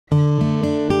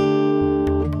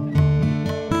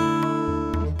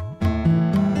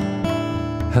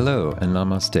Hello and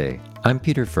namaste. I'm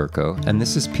Peter Furco, and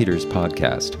this is Peter's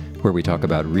podcast, where we talk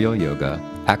about real yoga,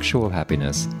 actual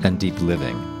happiness, and deep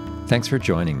living. Thanks for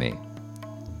joining me.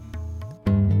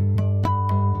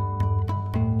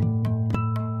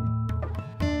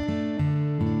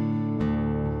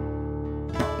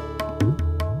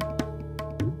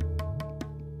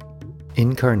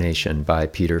 Incarnation by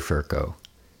Peter Furco.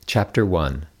 Chapter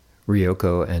 1,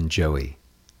 Ryoko and Joey.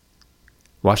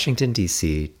 Washington,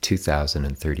 D.C.,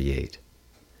 2038.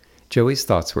 Joey's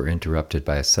thoughts were interrupted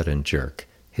by a sudden jerk.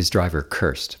 His driver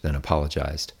cursed, then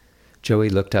apologized. Joey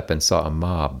looked up and saw a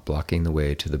mob blocking the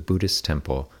way to the Buddhist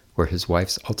temple where his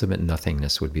wife's ultimate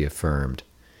nothingness would be affirmed.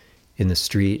 In the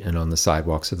street and on the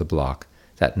sidewalks of the block,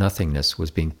 that nothingness was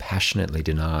being passionately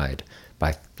denied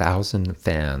by 1,000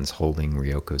 fans holding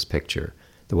Ryoko's picture,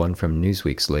 the one from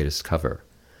Newsweek's latest cover.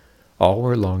 All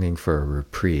were longing for a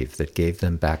reprieve that gave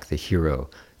them back the hero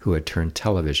who had turned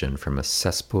television from a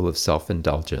cesspool of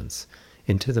self-indulgence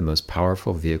into the most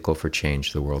powerful vehicle for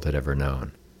change the world had ever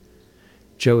known.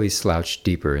 Joey slouched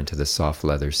deeper into the soft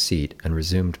leather seat and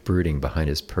resumed brooding behind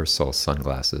his Persol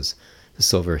sunglasses, the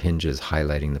silver hinges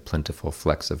highlighting the plentiful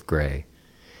flecks of gray.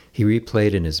 He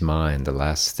replayed in his mind the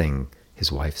last thing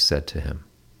his wife said to him.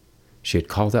 She had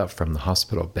called out from the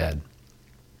hospital bed.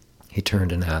 He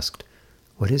turned and asked,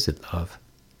 "What is it, love?"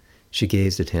 She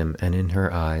gazed at him, and in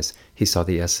her eyes he saw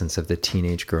the essence of the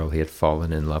teenage girl he had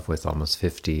fallen in love with almost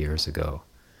 50 years ago.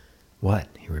 "What?"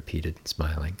 he repeated,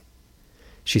 smiling.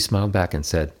 She smiled back and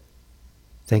said,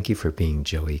 "Thank you for being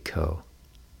Joey Ko."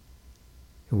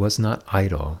 It was not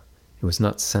idle. It was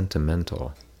not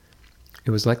sentimental.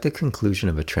 It was like the conclusion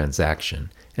of a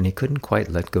transaction, and he couldn't quite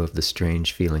let go of the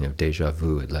strange feeling of déjà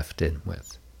vu it left him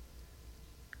with.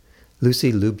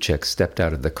 Lucy Lubchik stepped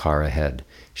out of the car ahead.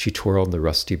 She twirled the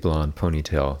rusty blonde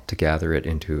ponytail to gather it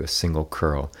into a single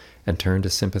curl and turned a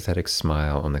sympathetic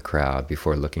smile on the crowd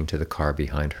before looking to the car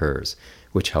behind hers,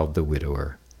 which held the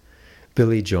widower.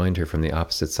 Billy joined her from the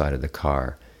opposite side of the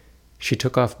car. She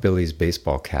took off Billy's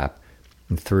baseball cap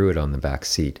and threw it on the back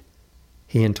seat.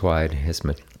 He entwined his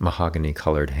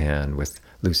mahogany-colored hand with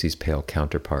Lucy's pale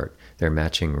counterpart, their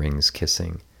matching rings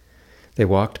kissing. They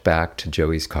walked back to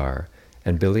Joey's car,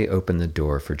 and Billy opened the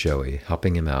door for Joey,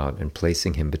 helping him out and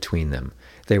placing him between them.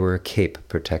 They were a cape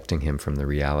protecting him from the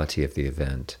reality of the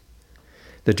event.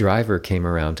 The driver came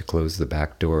around to close the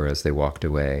back door as they walked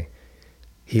away.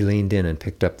 He leaned in and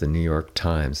picked up the New York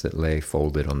Times that lay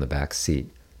folded on the back seat.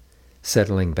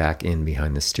 Settling back in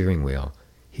behind the steering wheel,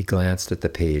 he glanced at the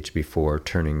page before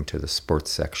turning to the sports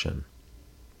section.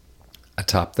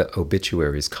 Atop the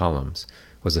obituaries columns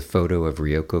was a photo of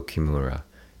Ryoko Kimura,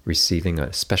 receiving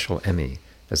a special Emmy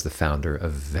as the founder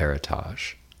of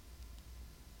Veritage.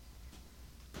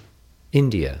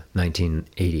 India,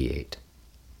 1988.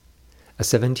 A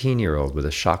 17-year-old with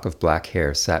a shock of black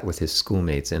hair sat with his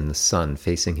schoolmates in the sun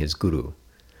facing his guru.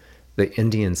 The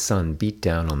Indian sun beat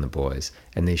down on the boys,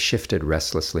 and they shifted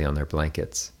restlessly on their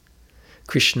blankets.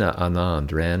 Krishna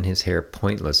Anand ran his hair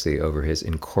pointlessly over his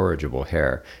incorrigible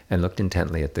hair and looked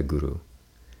intently at the guru.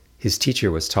 His teacher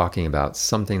was talking about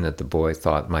something that the boy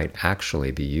thought might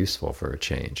actually be useful for a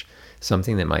change,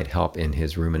 something that might help in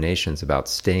his ruminations about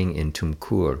staying in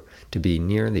Tumkur to be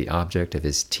near the object of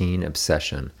his teen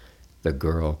obsession, the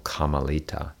girl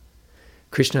Kamalita.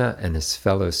 Krishna and his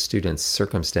fellow students'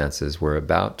 circumstances were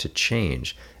about to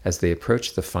change as they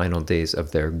approached the final days of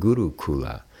their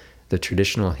Gurukula, the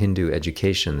traditional Hindu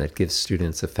education that gives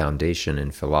students a foundation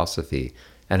in philosophy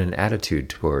and an attitude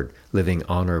toward living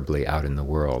honorably out in the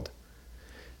world.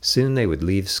 Soon they would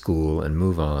leave school and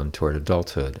move on toward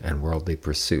adulthood and worldly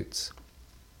pursuits.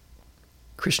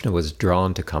 Krishna was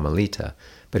drawn to Kamalita,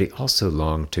 but he also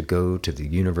longed to go to the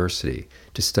university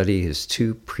to study his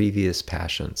two previous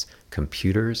passions,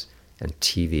 computers and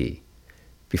TV.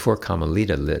 Before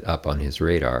Kamalita lit up on his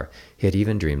radar, he had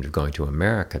even dreamed of going to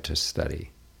America to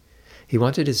study. He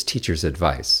wanted his teacher's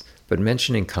advice, but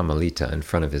mentioning Kamalita in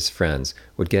front of his friends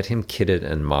would get him kidded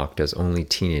and mocked as only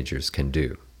teenagers can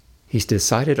do. He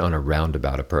decided on a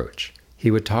roundabout approach.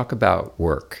 He would talk about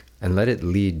work and let it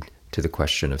lead to the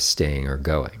question of staying or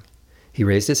going. He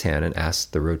raised his hand and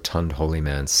asked the rotund holy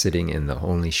man sitting in the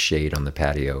only shade on the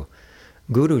patio,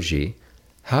 "Guruji,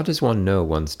 how does one know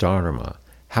one's dharma?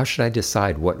 How should I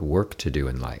decide what work to do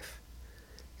in life?"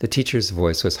 The teacher's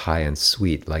voice was high and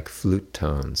sweet like flute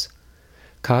tones.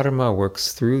 "Karma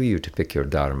works through you to pick your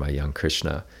dharma, young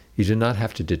Krishna. You do not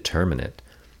have to determine it.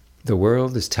 The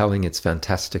world is telling its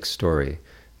fantastic story.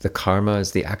 The karma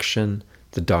is the action,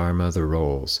 the dharma the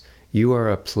roles. You are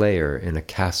a player in a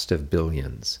cast of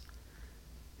billions."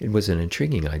 It was an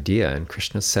intriguing idea, and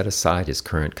Krishna set aside his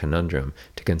current conundrum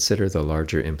to consider the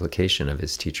larger implication of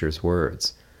his teacher's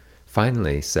words.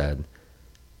 Finally said,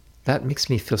 "That makes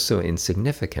me feel so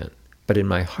insignificant, but in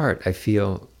my heart I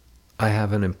feel I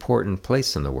have an important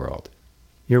place in the world."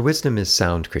 "Your wisdom is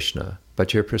sound, Krishna,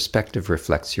 but your perspective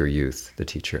reflects your youth," the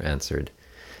teacher answered.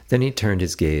 Then he turned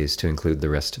his gaze to include the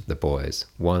rest of the boys,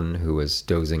 one who was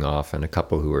dozing off and a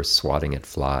couple who were swatting at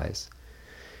flies.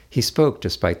 He spoke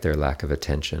despite their lack of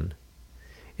attention.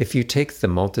 "If you take the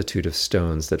multitude of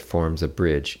stones that forms a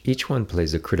bridge, each one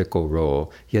plays a critical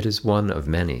role, yet is one of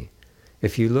many.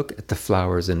 If you look at the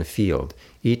flowers in a field,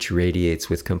 each radiates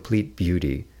with complete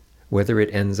beauty, whether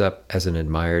it ends up as an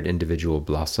admired individual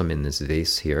blossom in this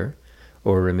vase here,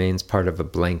 or remains part of a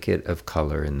blanket of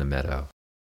color in the meadow."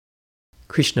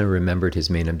 Krishna remembered his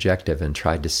main objective and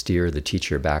tried to steer the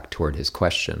teacher back toward his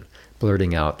question,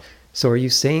 blurting out, "So are you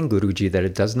saying, Guruji, that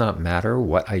it does not matter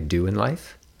what I do in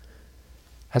life?"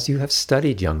 "As you have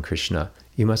studied, young Krishna,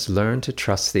 you must learn to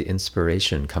trust the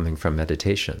inspiration coming from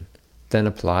meditation. Then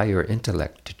apply your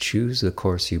intellect to choose the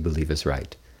course you believe is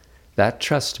right. That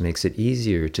trust makes it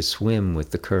easier to swim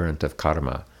with the current of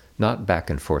karma, not back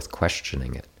and forth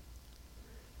questioning it."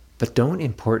 "But don't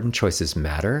important choices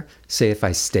matter? Say if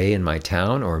I stay in my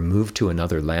town or move to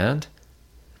another land?"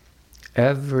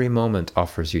 "Every moment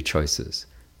offers you choices.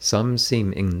 Some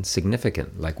seem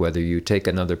insignificant, like whether you take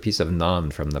another piece of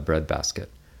naan from the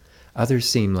breadbasket. Others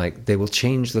seem like they will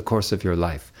change the course of your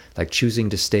life, like choosing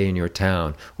to stay in your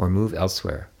town or move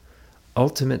elsewhere.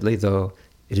 Ultimately, though,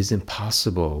 it is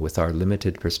impossible with our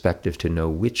limited perspective to know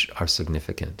which are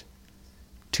significant."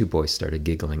 Two boys started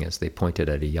giggling as they pointed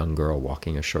at a young girl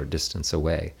walking a short distance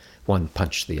away. One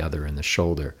punched the other in the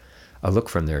shoulder. A look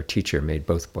from their teacher made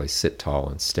both boys sit tall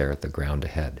and stare at the ground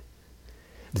ahead.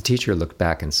 The teacher looked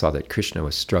back and saw that Krishna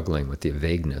was struggling with the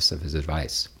vagueness of his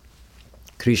advice.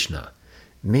 "Krishna,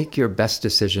 make your best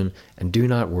decision and do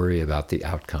not worry about the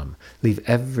outcome. Leave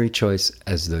every choice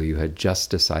as though you had just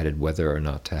decided whether or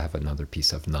not to have another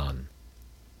piece of naan."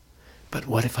 "But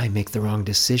what if I make the wrong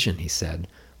decision?" he said,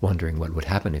 wondering what would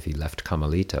happen if he left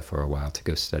Kamalita for a while to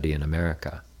go study in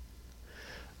America.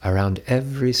 "Around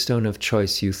every stone of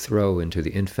choice you throw into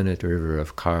the infinite river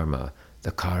of karma,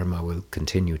 the karma will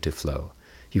continue to flow.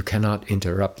 You cannot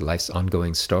interrupt life's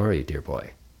ongoing story, dear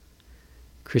boy."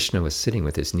 Krishna was sitting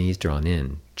with his knees drawn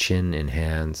in, chin in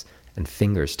hands, and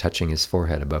fingers touching his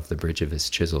forehead above the bridge of his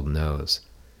chiseled nose.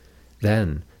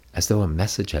 Then, as though a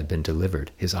message had been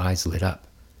delivered, his eyes lit up.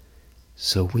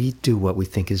 "So we do what we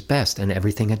think is best, and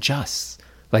everything adjusts,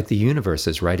 like the universe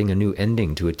is writing a new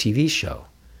ending to a TV show."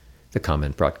 The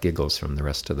comment brought giggles from the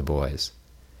rest of the boys.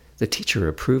 The teacher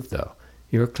approved, though.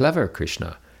 "You're clever,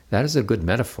 Krishna. That is a good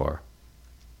metaphor."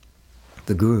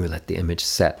 The Guru let the image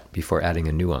set before adding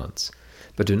a nuance.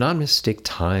 "But do not mistake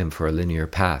time for a linear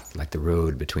path like the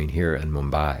road between here and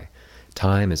Mumbai.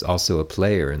 Time is also a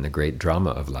player in the great drama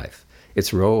of life.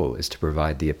 Its role is to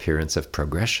provide the appearance of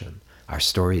progression. Our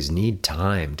stories need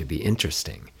time to be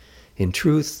interesting. In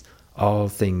truth, all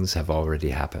things have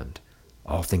already happened.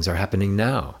 All things are happening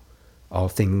now. All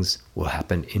things will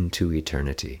happen into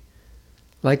eternity.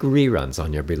 Like reruns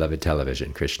on your beloved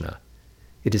television, Krishna.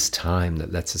 It is time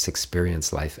that lets us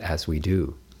experience life as we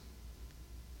do."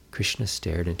 Krishna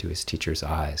stared into his teacher's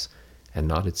eyes and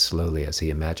nodded slowly as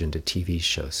he imagined a TV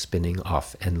show spinning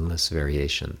off endless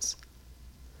variations.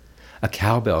 A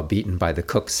cowbell beaten by the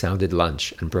cook sounded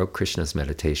lunch and broke Krishna's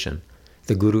meditation.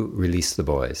 The Guru released the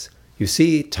boys. "You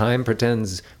see, time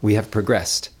pretends we have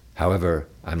progressed. However,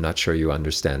 I'm not sure you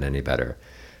understand any better.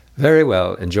 Very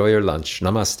well, enjoy your lunch.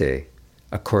 Namaste."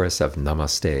 A chorus of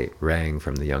 "Namaste" rang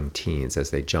from the young teens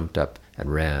as they jumped up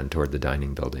and ran toward the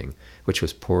dining building, which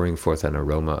was pouring forth an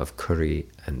aroma of curry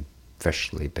and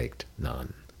freshly baked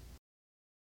naan.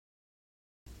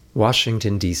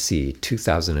 Washington, D.C.,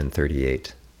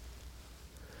 2038.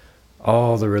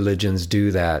 "All the religions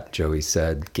do that," Joey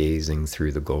said, gazing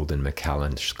through the golden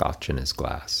Macallan scotch in his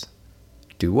glass.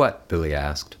 "Do what?" Billy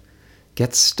asked.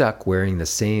 "Get stuck wearing the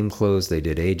same clothes they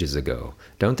did ages ago.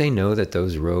 Don't they know that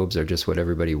those robes are just what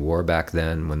everybody wore back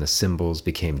then when the symbols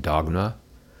became dogma?"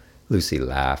 Lucy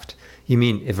laughed. "You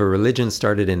mean if a religion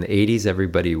started in the 80s,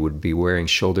 everybody would be wearing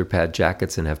shoulder pad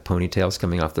jackets and have ponytails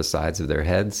coming off the sides of their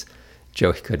heads?"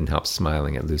 Joey couldn't help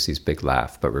smiling at Lucy's big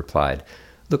laugh, but replied,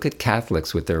 "Look at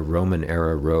Catholics with their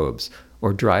Roman-era robes,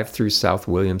 or drive through South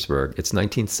Williamsburg. It's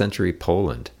 19th century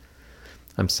Poland."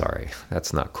 "I'm sorry,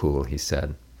 that's not cool," he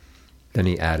said. Then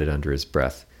he added under his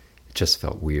breath, "It just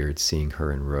felt weird seeing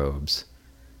her in robes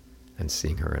and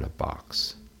seeing her in a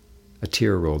box." A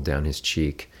tear rolled down his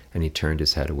cheek, and he turned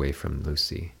his head away from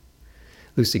Lucy.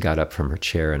 Lucy got up from her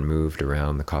chair and moved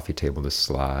around the coffee table to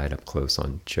slide up close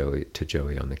to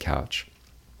Joey on the couch.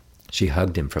 She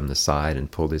hugged him from the side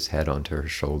and pulled his head onto her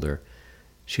shoulder.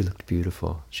 "She looked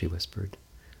beautiful," she whispered.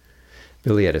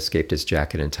 Billy had escaped his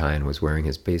jacket and tie and was wearing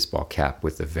his baseball cap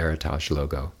with the Veritage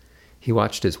logo. He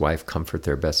watched his wife comfort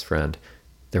their best friend.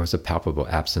 There was a palpable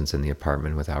absence in the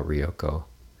apartment without Ryoko.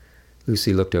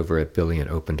 Lucy looked over at Billy and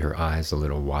opened her eyes a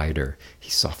little wider. He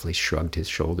softly shrugged his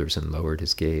shoulders and lowered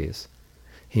his gaze.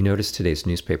 He noticed today's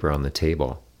newspaper on the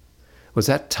table. "Was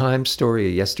that Times story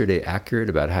yesterday accurate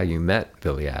about how you met?"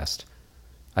 Billy asked.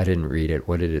 "I didn't read it.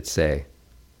 What did it say?"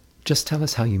 "Just tell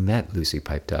us how you met," Lucy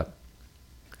piped up.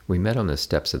 "We met on the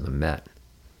steps of the Met."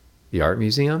 "The art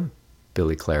museum?"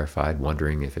 Billy clarified,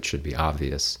 wondering if it should be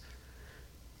obvious.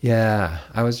 "Yeah,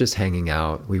 I was just hanging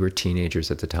out. We were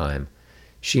teenagers at the time.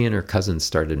 She and her cousins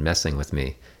started messing with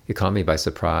me. It caught me by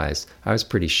surprise. I was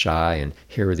pretty shy, and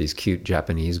here were these cute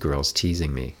Japanese girls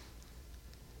teasing me."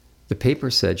 "The paper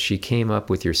said she came up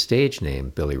with your stage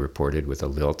name," Billy reported with a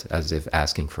lilt, as if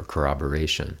asking for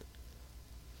corroboration.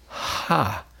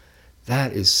 "Ha!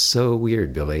 That is so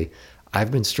weird, Billy.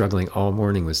 I've been struggling all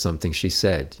morning with something she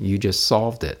said. You just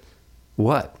solved it."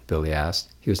 "What?" Billy asked.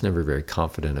 He was never very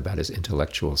confident about his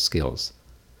intellectual skills.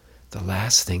 "The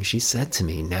last thing she said to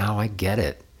me. Now I get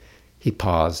it." He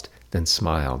paused, then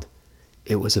smiled.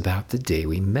 "It was about the day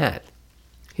we met."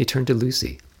 He turned to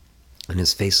Lucy, and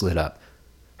his face lit up.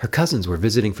 Her cousins were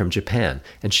visiting from Japan,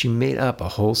 and she made up a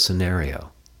whole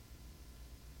scenario.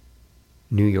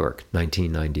 New York,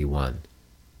 1991.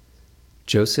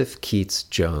 Joseph Keats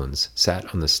Jones sat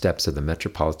on the steps of the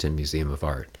Metropolitan Museum of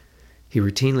Art. He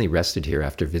routinely rested here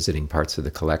after visiting parts of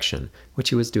the collection, which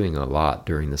he was doing a lot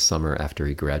during the summer after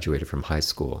he graduated from high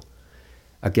school.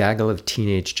 A gaggle of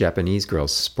teenage Japanese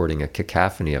girls sporting a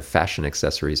cacophony of fashion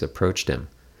accessories approached him.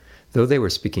 Though they were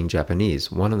speaking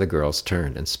Japanese, one of the girls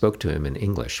turned and spoke to him in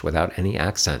English without any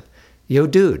accent. "Yo,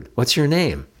 dude, what's your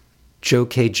name?" "Joe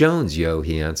K. Jones, yo,"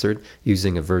 he answered,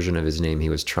 using a version of his name he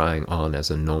was trying on as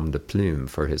a nom de plume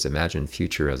for his imagined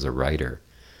future as a writer.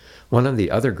 One of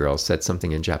the other girls said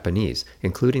something in Japanese,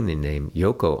 including the name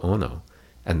Yoko Ono,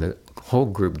 and the whole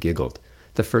group giggled.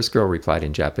 The first girl replied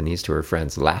in Japanese to her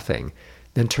friends, laughing,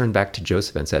 then turned back to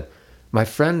Joseph and said, "My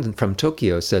friend from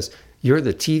Tokyo says you're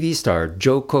the TV star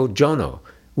Joko Jono.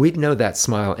 We'd know that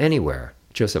smile anywhere."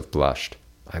 Joseph blushed.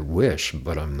 "I wish,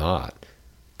 but I'm not."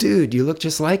 "Dude, you look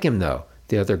just like him, though."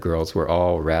 The other girls were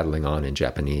all rattling on in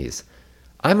Japanese.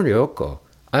 "I'm Ryoko.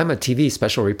 I'm a TV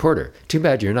special reporter. Too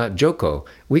bad you're not Joko.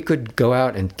 We could go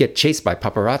out and get chased by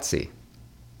paparazzi."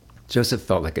 Joseph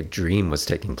felt like a dream was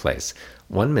taking place.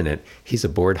 One minute, he's a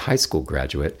bored high school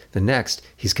graduate. The next,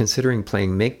 he's considering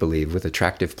playing make-believe with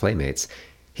attractive playmates.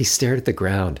 He stared at the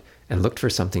ground and looked for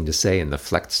something to say in the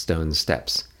flecked stone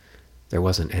steps. There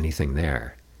wasn't anything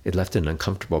there. It left an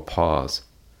uncomfortable pause.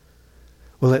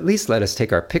 "Well, at least let us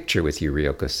take our picture with you,"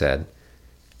 Ryoko said,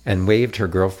 and waved her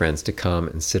girlfriends to come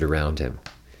and sit around him.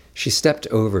 She stepped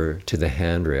over to the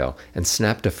handrail and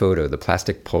snapped a photo, the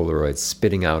plastic Polaroid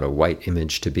spitting out a white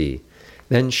image to be.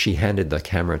 Then she handed the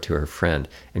camera to her friend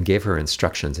and gave her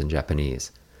instructions in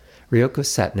Japanese. Ryoko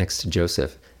sat next to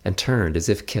Joseph and turned as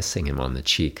if kissing him on the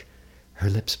cheek. Her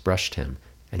lips brushed him,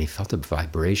 and he felt a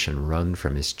vibration run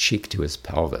from his cheek to his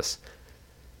pelvis.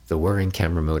 The whirring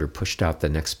camera motor pushed out the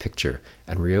next picture,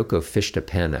 and Ryoko fished a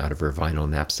pen out of her vinyl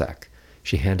knapsack.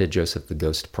 She handed Joseph the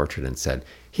ghost portrait and said,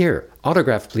 "Here,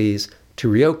 autograph please, to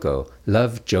Ryoko,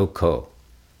 love, Joko."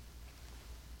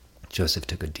 Joseph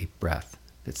took a deep breath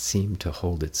that seemed to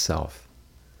hold itself.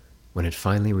 When it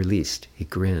finally released, he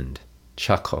grinned,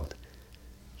 chuckled,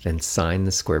 then signed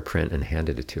the square print and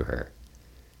handed it to her.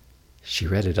 She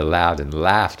read it aloud and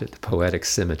laughed at the poetic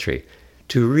symmetry.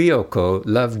 "To Ryoko,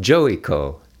 love,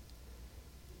 Joiko."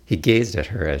 He gazed at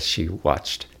her as she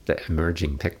watched the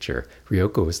emerging picture.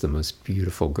 Ryoko was the most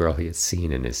beautiful girl he had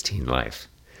seen in his teen life.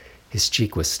 His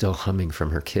cheek was still humming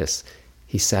from her kiss.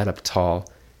 He sat up tall,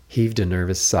 heaved a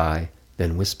nervous sigh,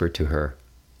 then whispered to her,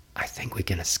 "I think we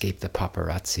can escape the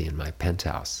paparazzi in my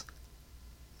penthouse."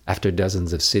 After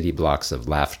dozens of city blocks of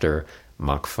laughter,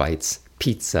 mock fights,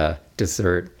 pizza,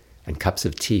 dessert, and cups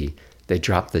of tea, they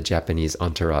dropped the Japanese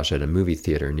entourage at a movie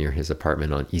theater near his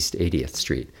apartment on East 80th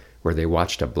Street, where they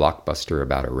watched a blockbuster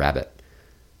about a rabbit.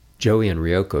 Joey and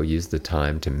Ryoko used the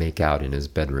time to make out in his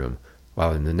bedroom,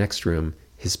 while in the next room,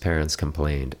 his parents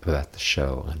complained about the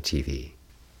show on TV.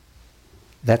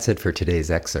 That's it for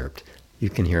today's excerpt. You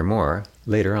can hear more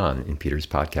later on in Peter's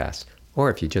podcast,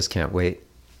 or if you just can't wait,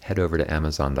 head over to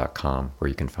Amazon.com where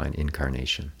you can find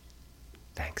Incarnation.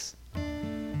 Thanks.